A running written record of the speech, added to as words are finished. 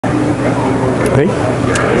Hey.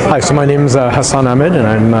 Hi, so my name is Hassan Ahmed, and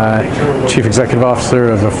I'm Chief Executive Officer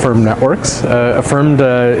of Affirmed Networks. Affirmed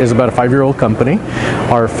is about a 5-year-old company.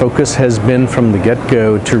 Our focus has been from the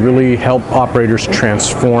get-go to really help operators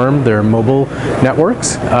transform their mobile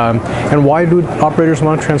networks. And why do operators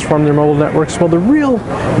want to transform their mobile networks? Well, the real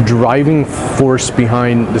driving force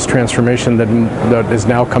behind this transformation that has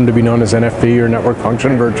now come to be known as NFV, or network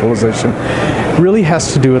function virtualization, really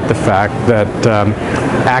has to do with the fact that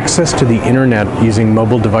access to the internet using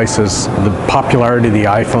mobile devices, the popularity of the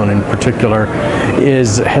iPhone in particular,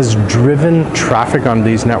 has driven traffic on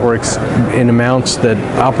these networks in amounts that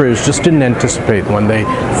operators just didn't anticipate when they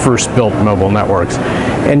first built mobile networks.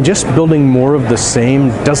 And just building more of the same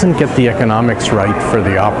doesn't get the economics right for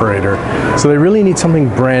the operator. So they really need something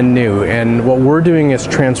brand new. And what we're doing is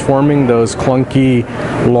transforming those clunky,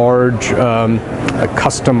 large,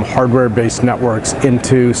 custom hardware-based networks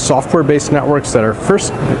into software-based networks that are,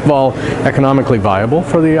 first of all, economically viable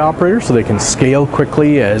for the operator, so they can scale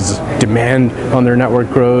quickly as demand on their network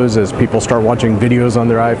grows, as people start watching videos on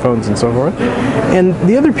their iPhones and so forth. And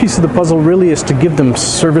the other piece of the puzzle really is to give them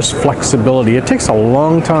service flexibility. It takes a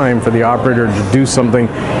long time for the operator to do something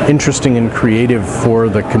interesting and creative for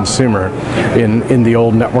the consumer in the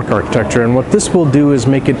old network architecture. And what this will do is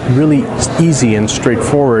make it really easy and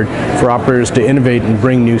straightforward for operators to innovate and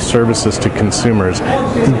bring new services to consumers.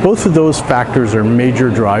 Both of those factors are major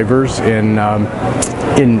drivers in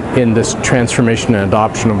this transformation and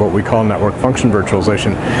adoption of what we call network function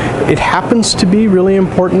virtualization. It happens to be really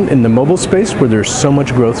important in the mobile space where there's so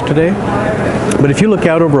much growth today. But if you look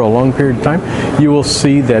out over a long period of time, you will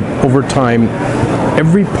see that over time,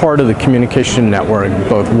 every part of the communication network,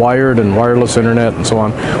 both wired and wireless internet and so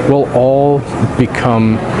on, will all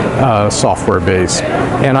become software-based.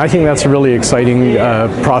 And I think that's a really exciting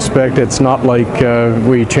prospect. It's not like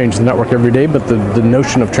we change the network every day, but the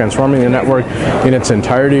notion of transforming the network in its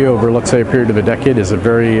entirety over, let's say, a period of a decade is a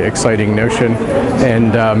very exciting notion.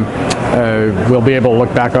 And we'll be able to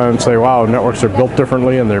look back on it and say, wow, networks are built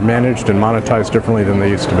differently and they're managed and monetized differently than they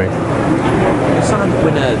used to be.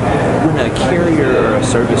 When a carrier or a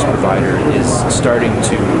service provider is starting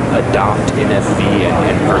to adopt NFV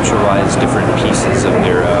and virtualize different pieces of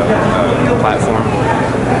their platform,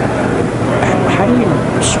 how do you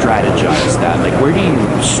strategize that? Like, where do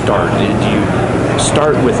you start? Do you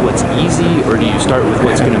start with what's easy, or do you start with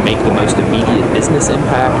what's going to make the most immediate business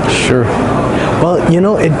impact? Sure. Well, you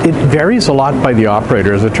know, it varies a lot by the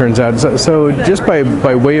operator, as it turns out. So just by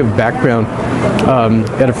way of background,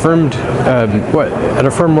 at Affirmed,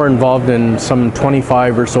 we're involved in some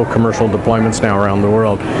 25 or so commercial deployments now around the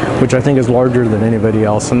world, which I think is larger than anybody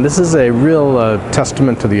else. And this is a real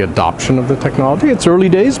testament to the adoption of the technology. It's early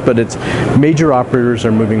days, but major operators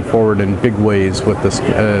are moving forward in big ways with this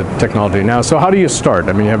technology now. So how do you start?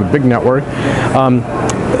 I mean, you have a big network.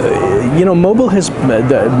 You know, mobile has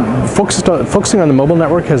focusing on the mobile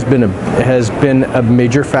network has been a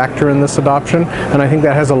major factor in this adoption, and I think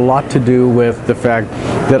that has a lot to do with the fact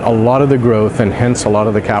that a lot of the growth, and hence a lot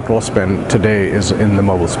of the capital spend today, is in the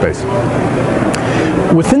mobile space.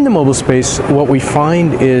 Within the mobile space, what we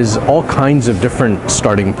find is all kinds of different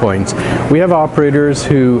starting points. We have operators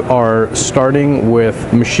who are starting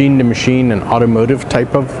with machine-to-machine and automotive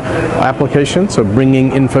type of applications, so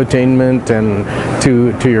bringing infotainment and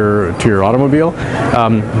to your automobile,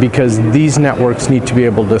 because these networks need to be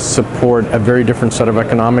able to support a very different set of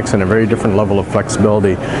economics and a very different level of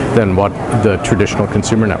flexibility than what the traditional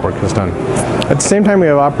consumer network has done. At the same time, we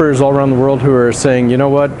have operators all around the world who are saying, you know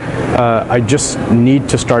what, I just need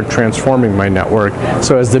to start transforming my network.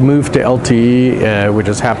 So as the move to LTE, which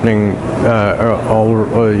is happening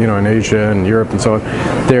in Asia and Europe and so on,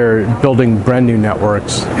 they're building brand new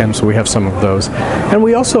networks, and so we have some of those. And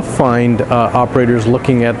we also find operators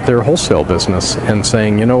looking at their wholesale business and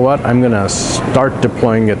saying, you know what, I'm going to start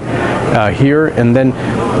deploying it here. And then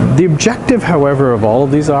the objective, however, of all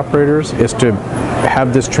of these operators is to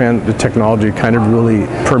have this technology kind of really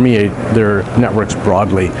permeate their networks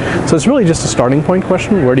broadly. So it's really just a starting point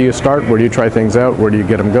question. Where do you start? Where do you try things out? Where do you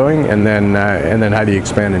get them going? And then how do you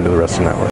expand into the rest of the network?